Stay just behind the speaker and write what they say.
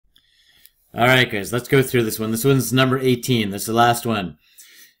All right, guys, let's go through this one. This one's number 18. This is the last one.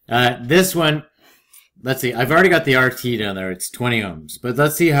 This one, let's see. I've already got the RT down there. It's 20 ohms. But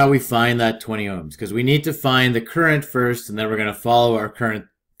let's see how we find that 20 ohms. Because we need to find the current first, and then we're going to follow our current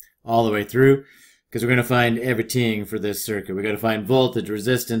all the way through. Because we're going to find everything for this circuit. We've got to find voltage,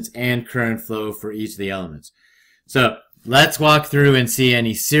 resistance, and current flow for each of the elements. So let's walk through and see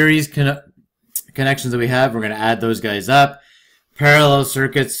any series connections that we have. We're going to add those guys up. Parallel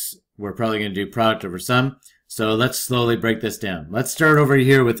circuits, we're probably going to do product over sum. So let's slowly break this down. Let's start over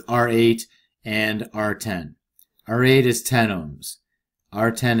here with R8 and R10. R8 is 10 ohms.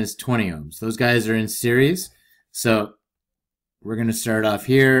 R10 is 20 ohms. Those guys are in series. So we're going to start off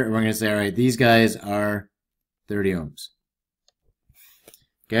here, and we're going to say, all right, these guys are 30 ohms.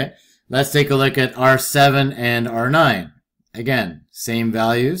 Okay, let's take a look at R7 and R9. Again, same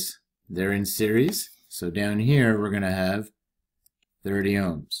values. They're in series. So down here, we're going to have 30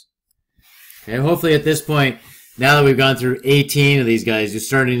 ohms. Okay, hopefully at this point, now that we've gone through 18 of these guys, you're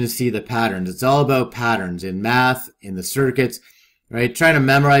starting to see the patterns. It's all about patterns in math, in the circuits, right? Trying to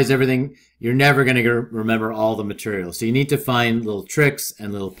memorize everything, you're never going to remember all the material. So you need to find little tricks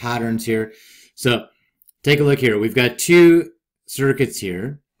and little patterns here. So take a look here. We've got two circuits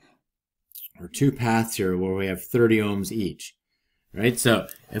here, or two paths here, where we have 30 ohms each, right? So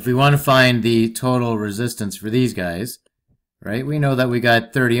if we want to find the total resistance for these guys, right, we know that we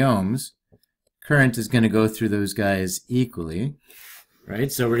got 30 ohms. Current is going to go through those guys equally,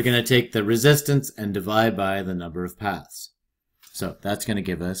 right? So we're going to take the resistance and divide by the number of paths. So that's going to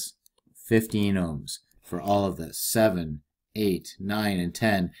give us 15 ohms for all of this. 7, 8, 9, and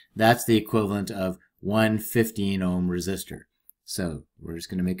 10. That's the equivalent of one 15 ohm resistor. So we're just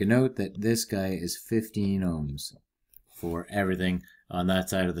going to make a note that this guy is 15 ohms for everything on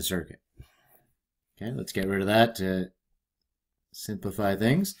that side of the circuit. Okay, let's get rid of that to simplify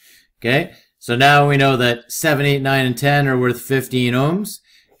things. Okay, so now we know that 7, 8, 9, and 10 are worth 15 ohms.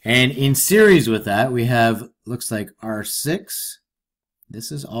 And in series with that, we have, looks like R6.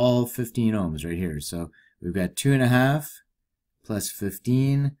 This is all 15 ohms right here. So we've got 2.5 plus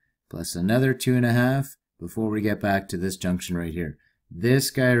 15 plus another 2.5 before we get back to this junction right here. This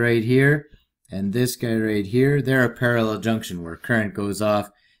guy right here and this guy right here, they're a parallel junction where current goes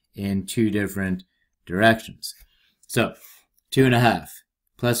off in two different directions. So 2.5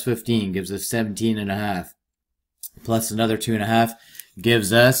 plus 15 gives us 17.5 plus another 2.5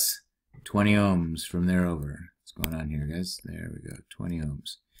 gives us 20 ohms from there over. What's going on here, guys? There we go, 20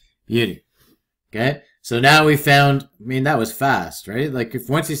 ohms. Beauty. Okay, so now we found, I mean, that was fast, right? Like, if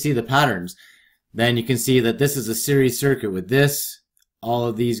once you see the patterns, then you can see that this is a series circuit with this, all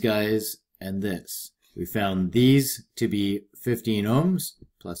of these guys, and this. We found these to be 15 ohms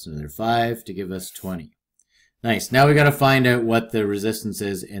plus another 5 to give us 20. Nice. Now we got to find out what the resistance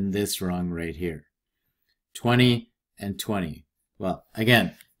is in this rung right here. 20 and 20. Well,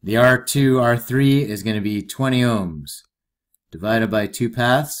 again, the R2, R3 is going to be 20 ohms. Divided by two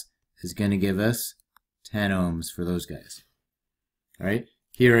paths is going to give us 10 ohms for those guys. All right.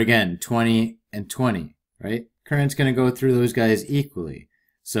 Here again, 20 and 20, right? Current's going to go through those guys equally.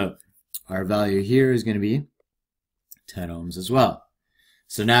 So our value here is going to be 10 ohms as well.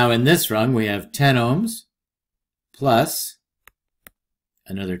 So now in this rung, we have 10 ohms plus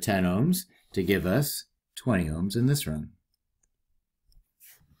another 10 ohms to give us 20 ohms in this rung.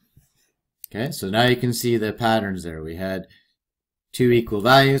 Okay, so now you can see the patterns there. We had two equal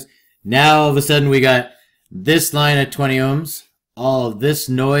values. Now all of a sudden we got this line at 20 ohms. All of this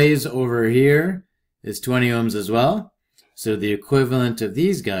noise over here is 20 ohms as well. So the equivalent of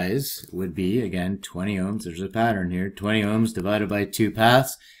these guys would be, again, 20 ohms. There's a pattern here. 20 ohms divided by two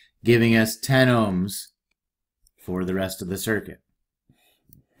paths, giving us 10 ohms for the rest of the circuit.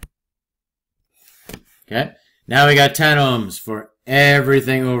 Okay, now we got 10 ohms for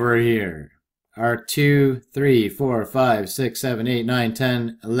everything over here. R2, 3, 4, 5, 6, 7, 8, 9,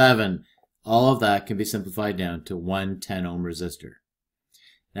 10, 11. All of that can be simplified down to one 10 ohm resistor.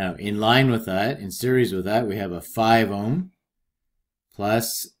 Now, in line with that, in series with that, we have a 5 ohm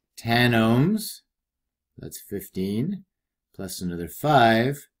plus 10 ohms. That's 15, plus another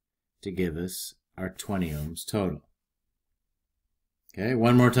 5 to give us our 20 ohms total. Okay,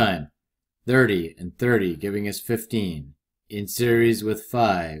 one more time. 30 and 30 giving us 15. In series with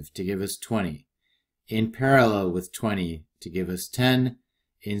 5 to give us 20. In parallel with 20 to give us 10.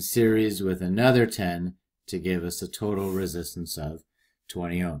 In series with another 10 to give us a total resistance of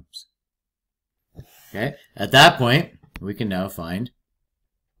 20 ohms. Okay, at that point, we can now find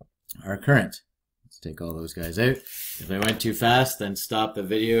our current. Let's take all those guys out. If I went too fast, then stop the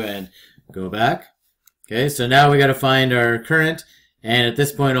video and go back. Okay, so now we got to find our current. And at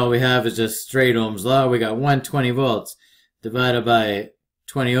this point, all we have is just straight Ohm's law. We got 120 volts divided by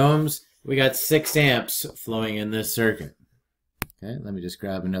 20 ohms. We got 6 amps flowing in this circuit. Okay, let me just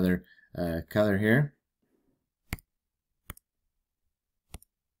grab another color here.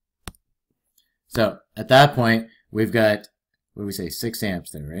 So at that point, we've got, what do we say, 6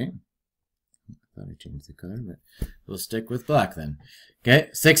 amps there, right? I thought I changed the color, but we'll stick with black then. Okay,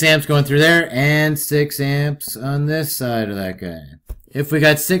 6 amps going through there, and 6 amps on this side of that guy. If we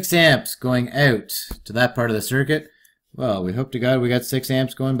got 6 amps going out to that part of the circuit, well, we hope to God we got 6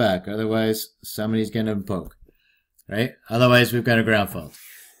 amps going back. Otherwise, somebody's going to poke, right? Otherwise, we've got a ground fault.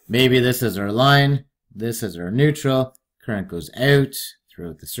 Maybe this is our line, this is our neutral, current goes out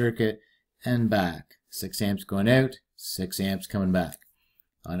throughout the circuit and back. 6 amps going out, 6 amps coming back.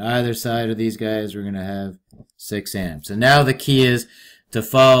 On either side of these guys, we're going to have 6 amps. And now the key is to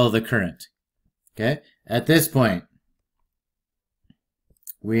follow the current. Okay? At this point,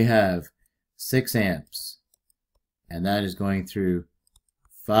 we have 6 amps. And that is going through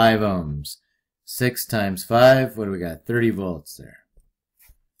 5 ohms. 6 times 5, what do we got? 30 volts there.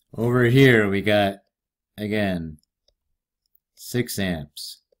 Over here, we got, again, 6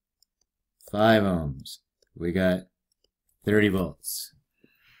 amps. 5 ohms. We got 30 volts.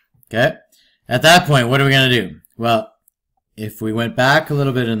 Okay? At that point, what are we going to do? Well, if we went back a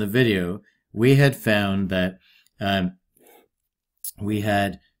little bit in the video, we had found that we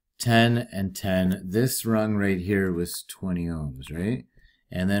had 10 and 10. This rung right here was 20 ohms, right?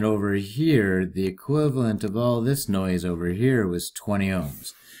 And then over here, the equivalent of all this noise over here was 20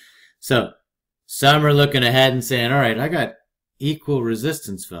 ohms. So, some are looking ahead and saying, all right, I got equal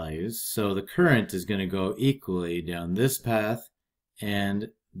resistance values, so the current is going to go equally down this path and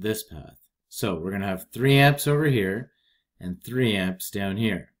this path. So we're going to have 3 amps over here and 3 amps down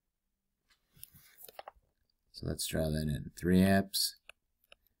here. So let's draw that in. 3 amps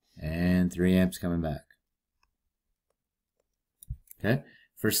and 3 amps coming back. Okay?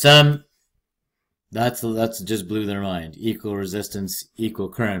 For some, that's just blew their mind. Equal resistance, equal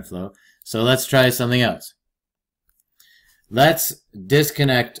current flow. So let's try something else. Let's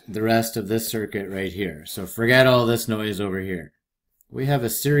disconnect the rest of this circuit right here. So forget all this noise over here. We have a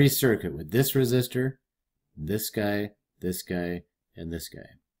series circuit with this resistor, this guy, and this guy.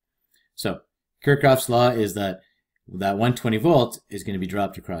 So Kirchhoff's law is that 120 volts is going to be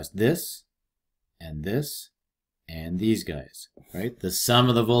dropped across this, and these guys, right? The sum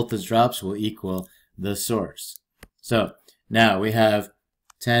of the voltage drops will equal the source. So now we have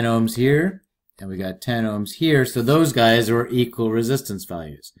 10 ohms here, and we got 10 ohms here, so those guys are equal resistance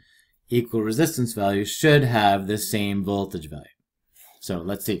values. Equal resistance values should have the same voltage value. So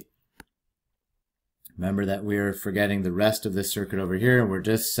let's see. Remember that we're forgetting the rest of this circuit over here, and we're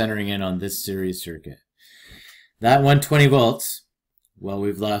just centering in on this series circuit. That 120 volts, well,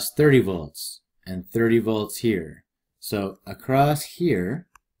 we've lost 30 volts and 30 volts here. So across here,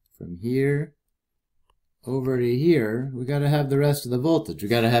 from here over to here, we got to have the rest of the voltage. We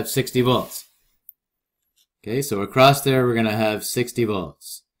got to have 60 volts. Okay, so across there, we're going to have 60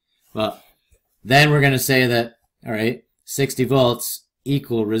 volts. Well, then we're going to say that, all right, 60 volts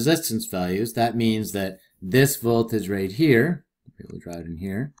equal resistance values. That means that this voltage right here, we'll draw it in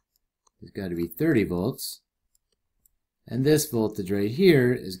here, has got to be 30 volts. And this voltage right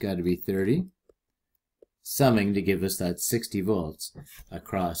here has got to be 30, summing to give us that 60 volts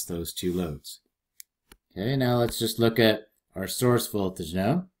across those two loads. Okay, now let's just look at our source voltage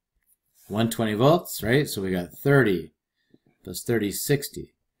now. 120 volts, right? So we got 30 plus 30 is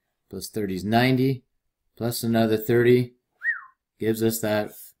 60, plus 30 is 90, plus another 30 gives us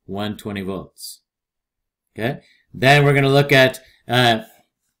that 120 volts. Okay? Then we're going to look at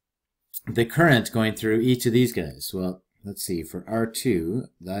the current going through each of these guys. Well, let's see. For R2,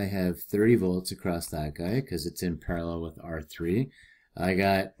 I have 30 volts across that guy because it's in parallel with R3. I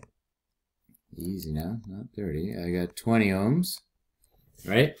got, easy now, not 30. I got 20 ohms.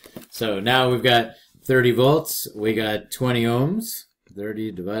 Right? So now we've got 30 volts, we got 20 ohms.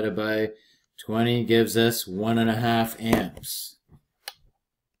 30 divided by 20 gives us 1.5 amps.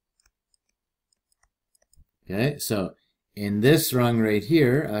 Okay, so in this rung right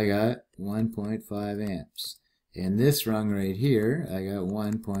here, I got 1.5 amps. In this rung right here, I got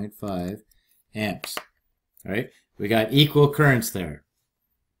 1.5 amps. All right, we got equal currents there.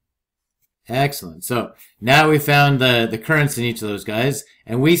 Excellent. So now we found the currents in each of those guys,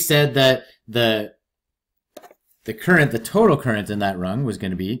 and we said that the current, the total current in that rung was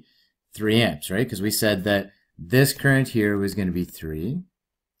going to be 3 amps, right? Because we said that this current here was going to be 3,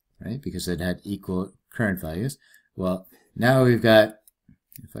 right? Because it had equal current values. Well, now we've got,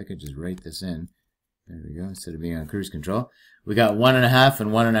 if I could just write this in, There we go, instead of being on cruise control. We got 1.5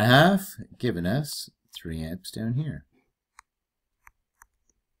 and 1.5, giving us 3 amps down here.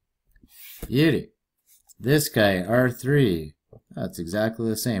 Beauty. This guy, R3, that's exactly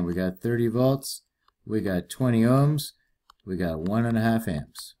the same. We got 30 volts, we got 20 ohms, we got 1.5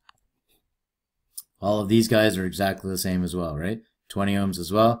 amps. All of these guys are exactly the same as well, right? 20 ohms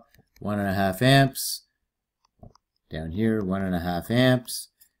as well, 1.5 amps. Down here, 1.5 amps,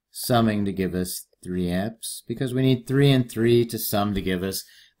 summing to give us 3 amps, because we need 3 and 3 to sum to give us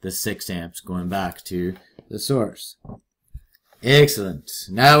the 6 amps going back to the source. Excellent.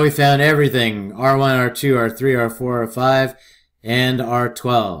 Now we found everything. R1, R2, R3, R4, R5, and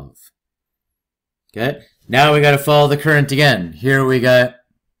R12. Okay. Now we got to follow the current again. Here we got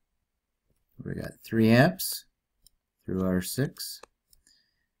 3 amps through R6.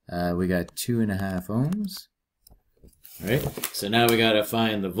 We got 2.5 ohms. All right. So now we got to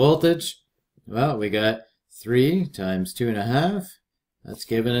find the voltage. Well, we got 3 times 2.5. That's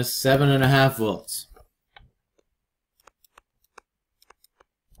giving us 7.5 volts.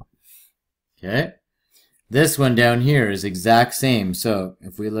 Okay. This one down here is exact same. So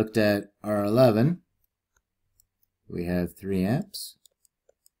if we looked at R11, we have 3 amps.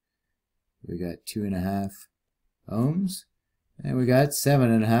 We got 2.5 ohms. And we got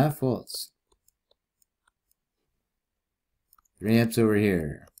 7.5 volts. 3 amps over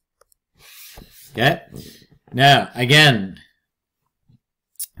here. Okay. Now, again,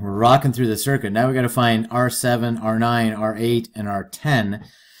 we're rocking through the circuit. Now we got to find R7, R9, R8, and R10.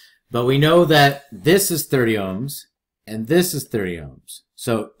 But we know that this is 30 ohms and this is 30 ohms.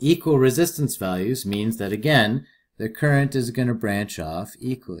 So equal resistance values means that, again, the current is going to branch off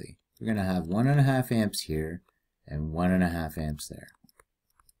equally. We're going to have 1.5 amps here and 1.5 amps there.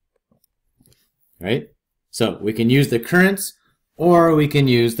 Right? So we can use the currents or we can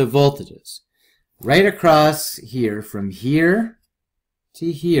use the voltages. Right across here, from here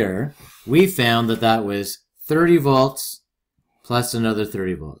to here, we found that that was 30 volts plus another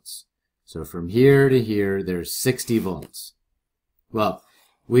 30 volts. So from here to here, there's 60 volts. Well,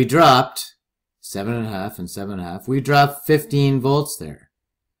 we dropped 7.5 and 7.5. We dropped 15 volts there.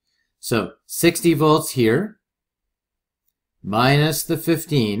 So 60 volts here minus the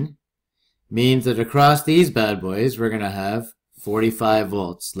 15 means that across these bad boys, we're going to have 45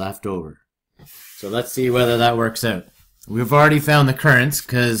 volts left over. So let's see whether that works out. We've already found the currents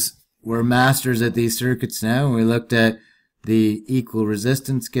because we're masters at these circuits now. And we looked at the equal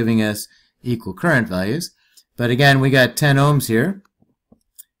resistance giving us equal current values. But again, we got 10 ohms here.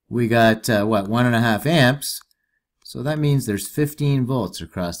 We got, 1.5 amps. So that means there's 15 volts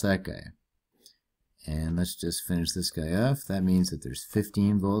across that guy. And let's just finish this guy off. That means that there's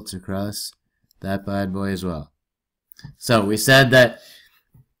 15 volts across that bad boy as well. So we said that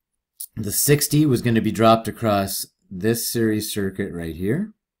the 60 was going to be dropped across this series circuit right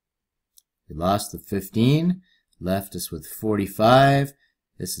here. We lost the 15, left us with 45.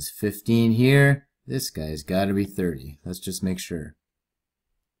 This is 15 here. This guy's got to be 30. Let's just make sure.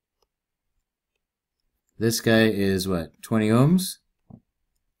 This guy is what, 20 ohms?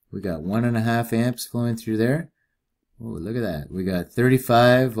 We got 1.5 amps flowing through there. Oh, look at that. We got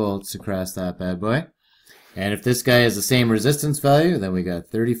 35 volts across that bad boy. And if this guy has the same resistance value, then we got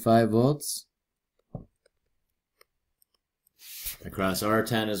 35 volts across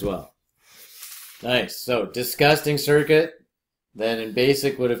R10 as well. Nice. So, disgusting circuit that in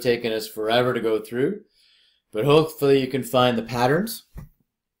basic would have taken us forever to go through. But hopefully you can find the patterns.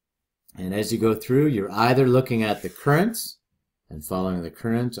 And as you go through, you're either looking at the currents and following the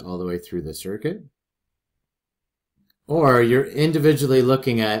current all the way through the circuit, or you're individually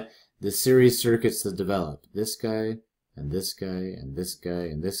looking at the series circuits that develop. This guy, and this guy, and this guy,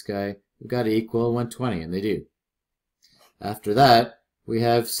 and this guy, we've got to equal 120, and they do. After that, we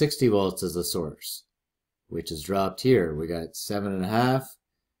have 60 volts as the source, which is dropped here. We got 7.5,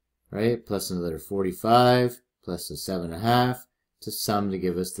 right, plus another 45, plus the 7.5, to sum to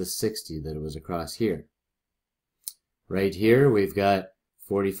give us the 60 that it was across here. Right here, we've got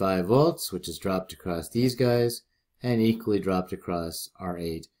 45 volts, which is dropped across these guys, and equally dropped across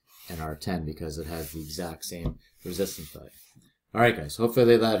R8 and R10 because it has the exact same resistance value. Alright guys,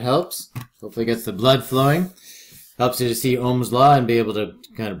 hopefully that helps. Hopefully gets the blood flowing. Helps you to see Ohm's law and be able to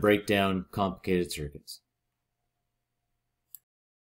kind of break down complicated circuits.